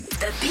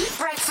The Beat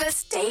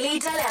Breakfast Daily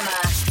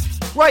Dilemma.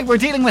 Right, we're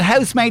dealing with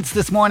housemates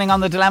this morning on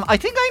the dilemma. I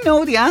think I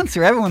know the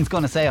answer everyone's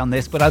going to say on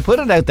this, but I'll put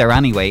it out there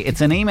anyway.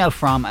 It's an email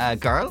from a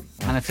girl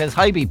and it says,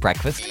 "Hi, Beat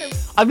Breakfast.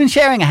 I've been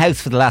sharing a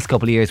house for the last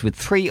couple of years with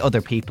 3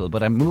 other people,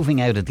 but I'm moving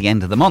out at the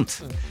end of the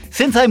month.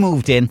 Since I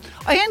moved in,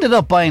 I ended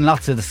up buying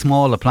lots of the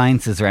small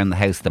appliances around the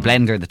house, the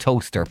blender, the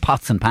toaster,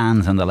 pots and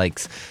pans and the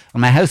likes.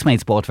 And my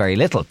housemates bought very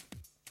little.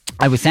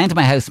 I was saying to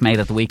my housemate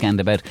at the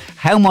weekend about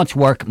how much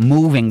work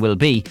moving will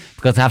be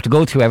because I have to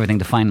go through everything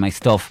to find my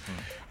stuff.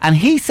 And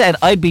he said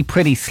I'd be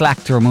pretty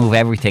slack to remove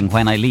everything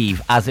when I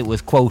leave, as it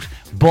was, quote,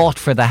 bought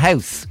for the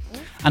house.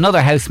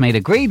 Another housemate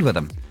agreed with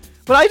him.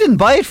 But I didn't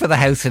buy it for the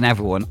house and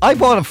everyone. I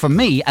bought it for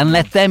me and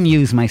let them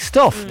use my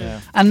stuff.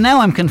 And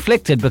now I'm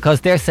conflicted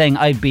because they're saying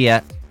I'd be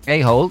a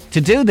a-hole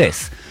to do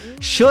this.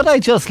 Should I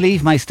just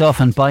leave my stuff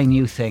and buy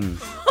new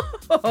things?"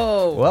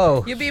 Oh,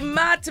 Whoa. You'd be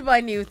mad to buy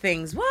new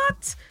things.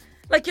 What?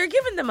 Like, you're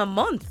giving them a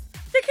month.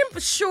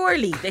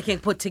 Surely they can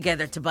put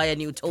together to buy a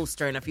new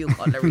toaster and a few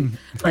cutlery.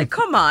 Like,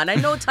 come on. I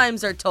know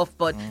times are tough,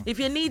 but if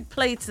you need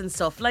plates and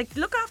stuff, like,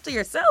 look after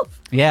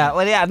yourself. Yeah,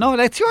 well, yeah, no,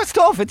 it's your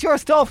stuff. It's your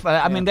stuff.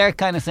 I mean, they're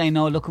kind of saying,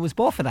 no, look, it was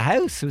bought for the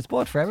house. It was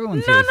bought for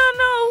everyone's use.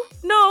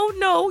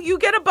 No. You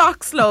get a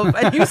box, love,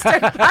 and you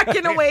start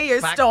packing away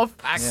your stuff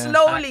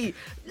slowly.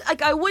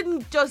 Like, I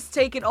wouldn't just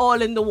take it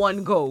all in the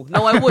one go.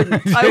 No, I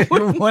wouldn't.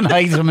 One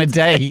item a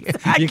day.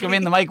 You come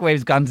in, the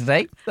microwave's gone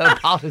today, the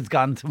pot is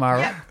gone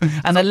tomorrow,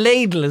 and the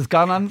ladle is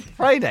gone on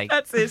Friday.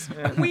 That's it.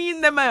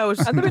 Wean them out.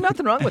 And there'd be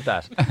nothing wrong with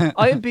that.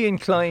 I'd be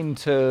inclined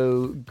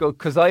to go,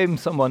 because I'm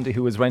someone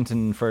who was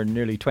renting for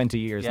nearly 20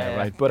 years now,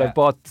 right? But I've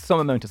bought some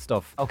amount of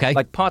stuff. Okay.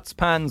 Like pots,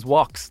 pans,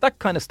 woks, that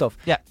kind of stuff.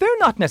 Yeah. They're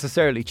not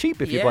necessarily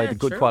cheap if you buy the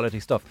good quality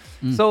stuff.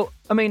 So,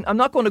 I mean, I'm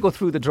not going to go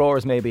through the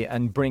drawers maybe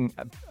and bring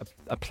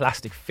a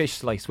plastic fish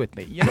slice with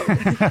me, you know.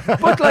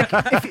 But like,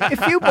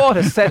 if you bought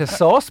a set of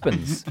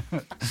saucepans,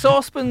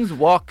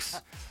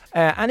 woks,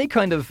 any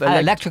kind of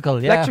electrical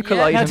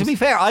items. Now, to be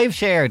fair, I've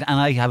shared, and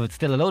I have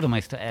still a load of my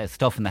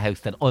stuff in the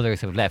house that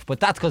others have left, but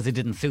that's because it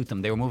didn't suit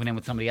them. They were moving in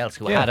with somebody else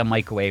who had a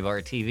microwave or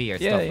a TV or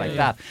stuff like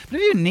that. But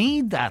if you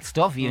need that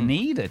stuff, you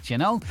need it, you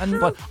know.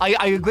 But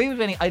I agree with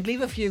Vinny. I'd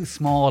leave a few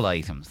small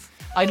items.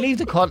 I'd leave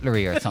the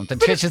cutlery or something.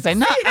 Trish is saying,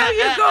 "No,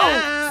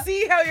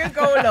 See how you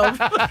go,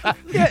 love."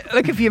 Yeah,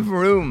 like if you have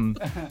room.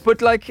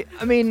 But like,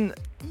 I mean,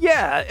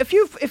 yeah, if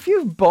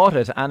you've bought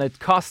it and it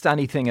costs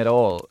anything at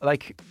all,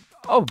 like,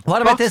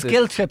 what about this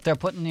guilt trip they're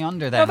putting you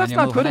under then? No, that's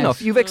not good enough.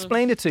 You've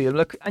explained it to you.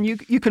 Look, and you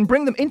can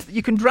bring them into,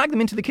 you can drag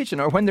them into the kitchen,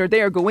 or when they're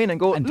there, go in and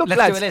go, look, let's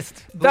lads, do a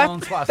list.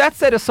 that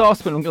set of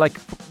saucepan, like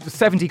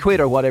 70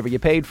 quid or whatever you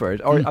paid for it,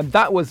 or and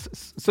that was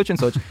such and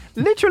such.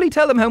 Literally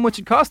tell them how much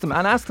it cost them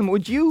and ask them,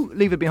 would you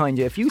leave it behind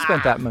you if you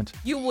spent that amount?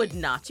 You would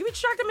not. You would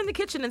drag them in the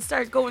kitchen and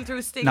start going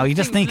through No, you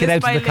just sneak it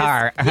out to the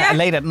car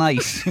late at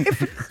night.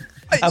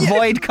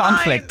 Avoid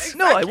conflict.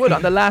 No, I would.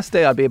 On the last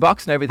day, I'd be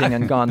boxing everything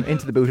and gone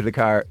into the boot of the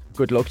car.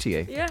 Good luck to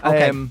you. Yeah.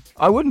 Okay.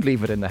 I wouldn't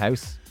leave it in the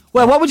house.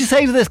 Well, what would you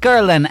say to this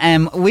girl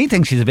then? We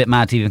think she's a bit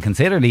mad to even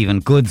consider leaving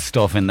good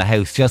stuff in the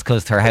house just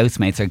because her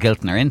housemates are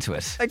guilting her into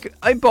it. Like,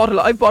 I've bought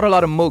a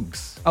lot of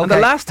mugs. Okay. And the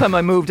last time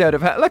I moved out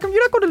of house, like, you're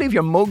not going to leave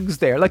your mugs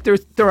there. Like,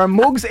 there are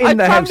mugs in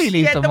the house. I'd probably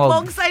leave the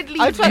mugs I'd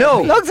leave.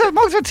 No. Mugs are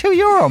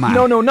 €2, man.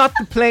 No, not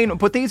the plain.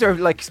 But these are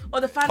like.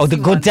 The fancy the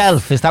good ones.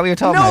 Delf. Is that what you're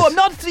talking about? No, I'm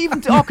not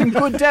even talking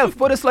good Delf.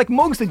 But it's like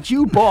mugs that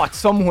you bought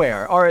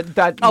somewhere or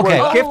that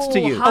were gifts to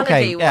you.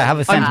 Okay, yeah, have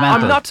a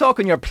sentimental. I'm not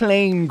talking your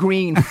plain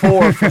green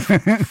four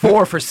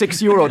for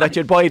 €6 that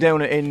you'd buy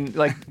down in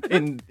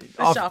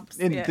shops,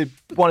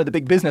 one of the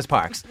big business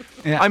parks.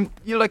 Yeah.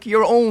 You like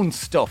your own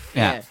stuff.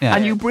 Yeah.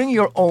 And you bring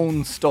your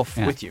own stuff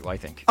with you, I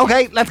think.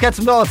 Okay, let's get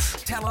some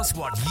thoughts. Tell us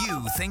what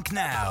you think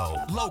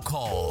now.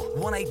 Local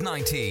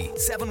 1890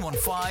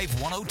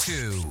 715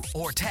 102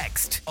 or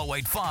text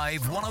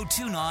 085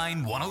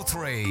 1029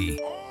 103.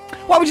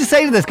 What would you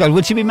say to this girl?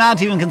 Would she be mad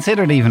to even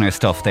consider leaving her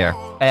stuff there?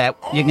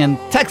 You can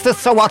text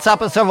us or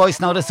WhatsApp us or voice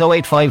note us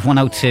 085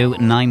 102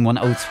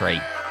 9103.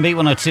 Beat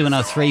 102 and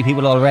 03.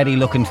 People already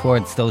looking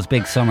towards those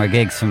big summer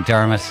gigs from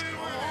Dermot.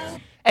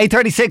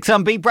 8:36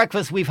 on Beat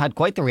Breakfast. We've had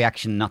quite the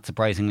reaction, not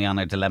surprisingly, on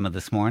our dilemma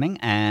this morning.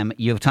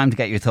 You have time to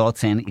get your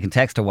thoughts in. You can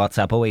text or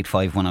WhatsApp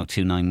 085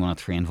 102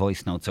 9103 and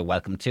voice notes are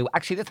welcome too.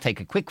 Actually, let's take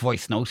a quick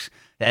voice note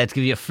to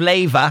give you a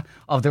flavour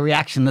of the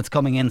reaction that's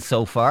coming in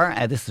so far.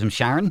 This is from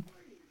Sharon.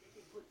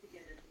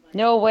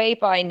 No way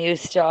buy new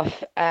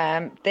stuff.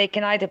 They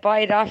can either buy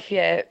it off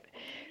you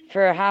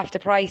for half the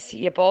price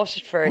you bought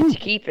it for to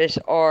keep it,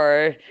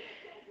 or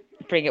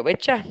bring it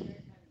with you.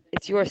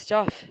 It's your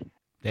stuff.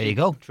 There you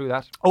go. True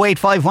that.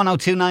 085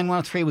 102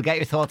 9103. We'll get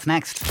your thoughts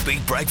next.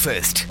 Beat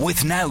Breakfast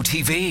with Now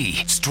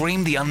TV.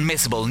 Stream the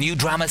unmissable new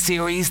drama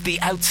series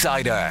The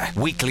Outsider.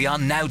 Weekly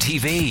on Now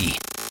TV.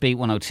 Beat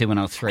 102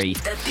 and 103.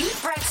 The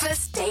Beat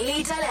Breakfast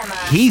Daily Dilemma.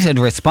 Heated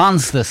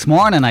response this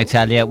morning, I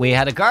tell you. We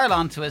had a girl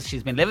on to us.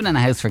 She's been living in a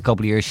house for a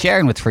couple of years,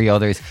 sharing with 3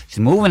 others. She's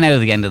moving out at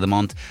the end of the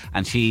month,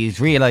 and she's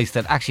realised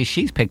that actually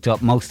she's picked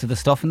up most of the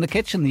stuff in the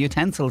kitchen, the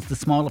utensils, the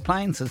small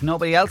appliances.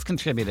 Nobody else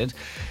contributed.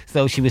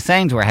 So she was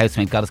saying to her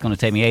housemate, God, it's going to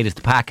take me ages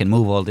to pack and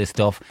move all this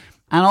stuff.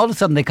 And all of a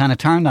sudden they kind of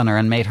turned on her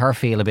and made her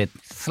feel a bit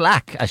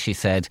slack, as she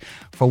said,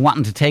 for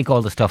wanting to take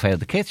all the stuff out of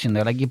the kitchen.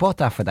 They're like, you bought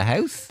that for the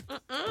house?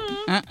 Girl.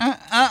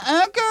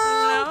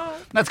 No.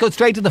 Let's go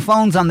straight to the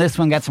phones on this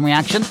one, get some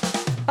reaction.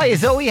 Hi,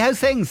 Zoe, how's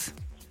things?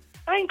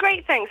 I'm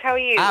great, thanks. How are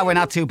you? We're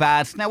not too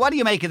bad. Now, what do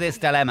you make of this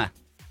dilemma?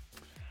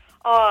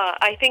 Oh,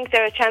 I think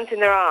they're a chance in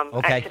their arm,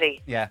 Okay.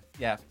 actually. Yeah.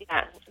 Yeah.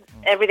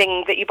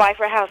 Everything that you buy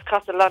for a house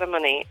costs a lot of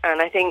money.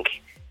 And I think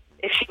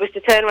if she was to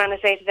turn around and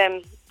say to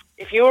them,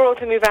 if you were all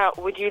to move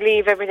out, would you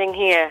leave everything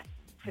here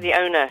for the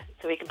owner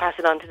so we can pass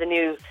it on to the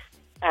new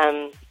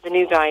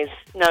guys?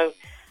 No,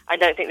 I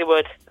don't think they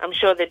would. I'm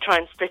sure they'd try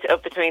and split it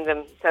up between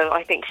them. So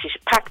I think she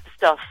should pack the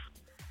stuff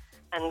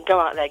and go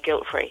out there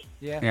guilt-free.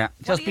 Yeah.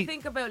 What do you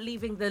think about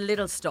leaving the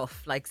little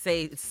stuff, like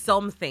say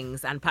some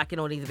things, and packing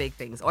only the big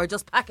things, or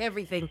just pack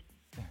everything?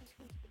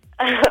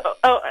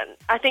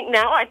 I think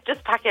now I'd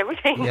just pack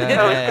everything.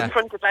 Yeah.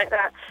 Confronted like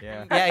that.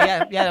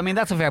 Yeah. I mean,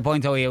 that's a fair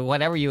point, though.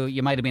 Whatever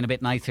you might have been a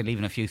bit nicer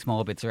leaving a few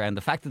small bits around.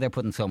 The fact that they're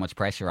putting so much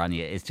pressure on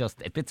you is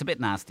just, it's a bit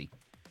nasty.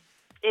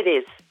 It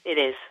is.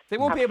 They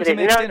won't be able to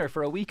make dinner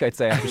for a week, I'd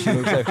say, after she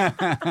moves out.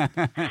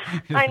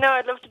 I know,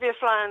 I'd love to be a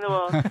fly on the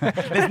wall.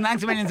 Listen,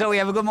 thanks a million, Zoe.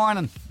 Have a good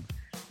morning.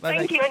 Bye-bye.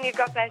 Thank you, and you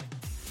got that.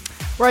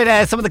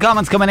 Right, some of the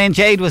comments coming in.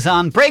 Jade was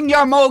on, bring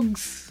your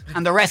mugs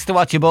and the rest of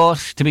what you bought.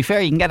 To be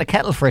fair, you can get a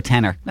kettle for a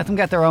tenner. Let them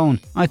get their own.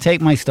 I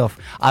take my stuff.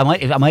 I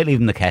might leave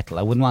them the kettle.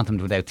 I wouldn't want them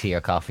without tea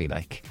or coffee,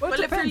 like. Well,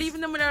 if you're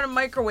leaving them without a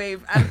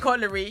microwave and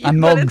cutlery and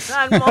mugs.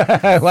 And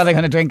mugs. What are they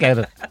going to drink out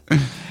of?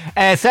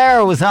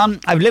 Sarah was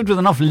on, I've lived with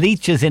enough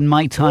leeches in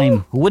my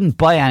time who wouldn't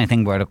buy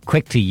anything but are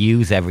quick to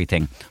use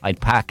everything. I'd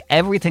pack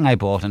everything I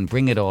bought and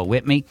bring it all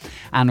with me.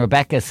 And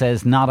Rebecca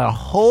says, not a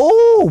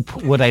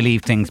hope would I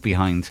leave things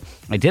behind.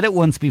 I did it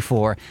once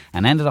before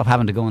and ended up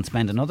having to go and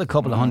spend another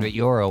couple of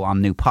 €100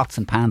 on new pots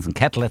and pans and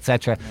kettle,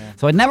 etc.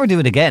 So I'd never do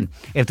it again.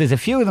 If there's a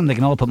few of them, they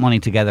can all put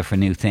money together for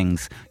new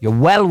things. You're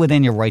well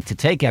within your right to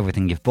take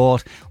everything you've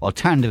bought.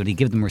 Alternatively,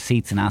 give them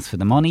receipts and ask for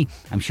the money.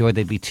 I'm sure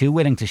they'd be too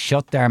willing to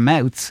shut their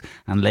mouths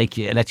and let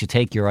you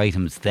take your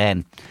items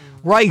then.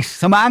 Right,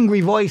 some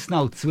angry voice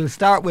notes. We'll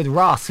start with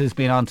Ross, who's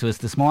been on to us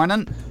this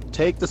morning.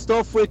 Take the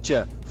stuff with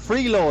you.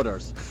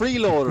 Freeloaders,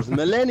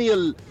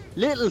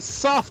 little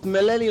soft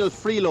millennial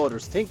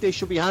freeloaders think they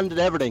should be handed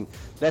everything.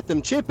 Let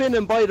them chip in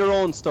and buy their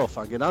own stuff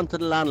or get on to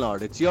the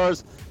landlord. It's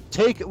yours.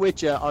 Take it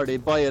with you or they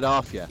buy it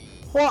off you.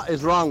 What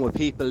is wrong with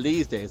people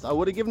these days? I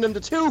would have given them the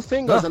two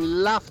fingers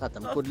and laughed at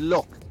them. Good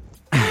luck.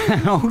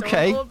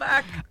 Okay. Don't hold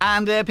back.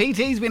 And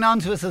PT's been on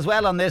to us as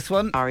well on this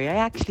one. Sorry, I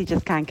actually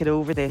just can't get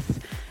over this.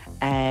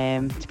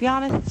 To be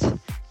honest,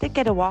 they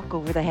get a walk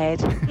over the head.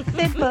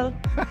 Simple.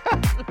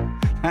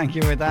 Thank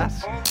you for that.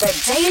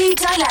 The Daily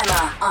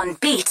Dilemma on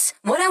Beat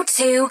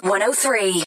 102 103.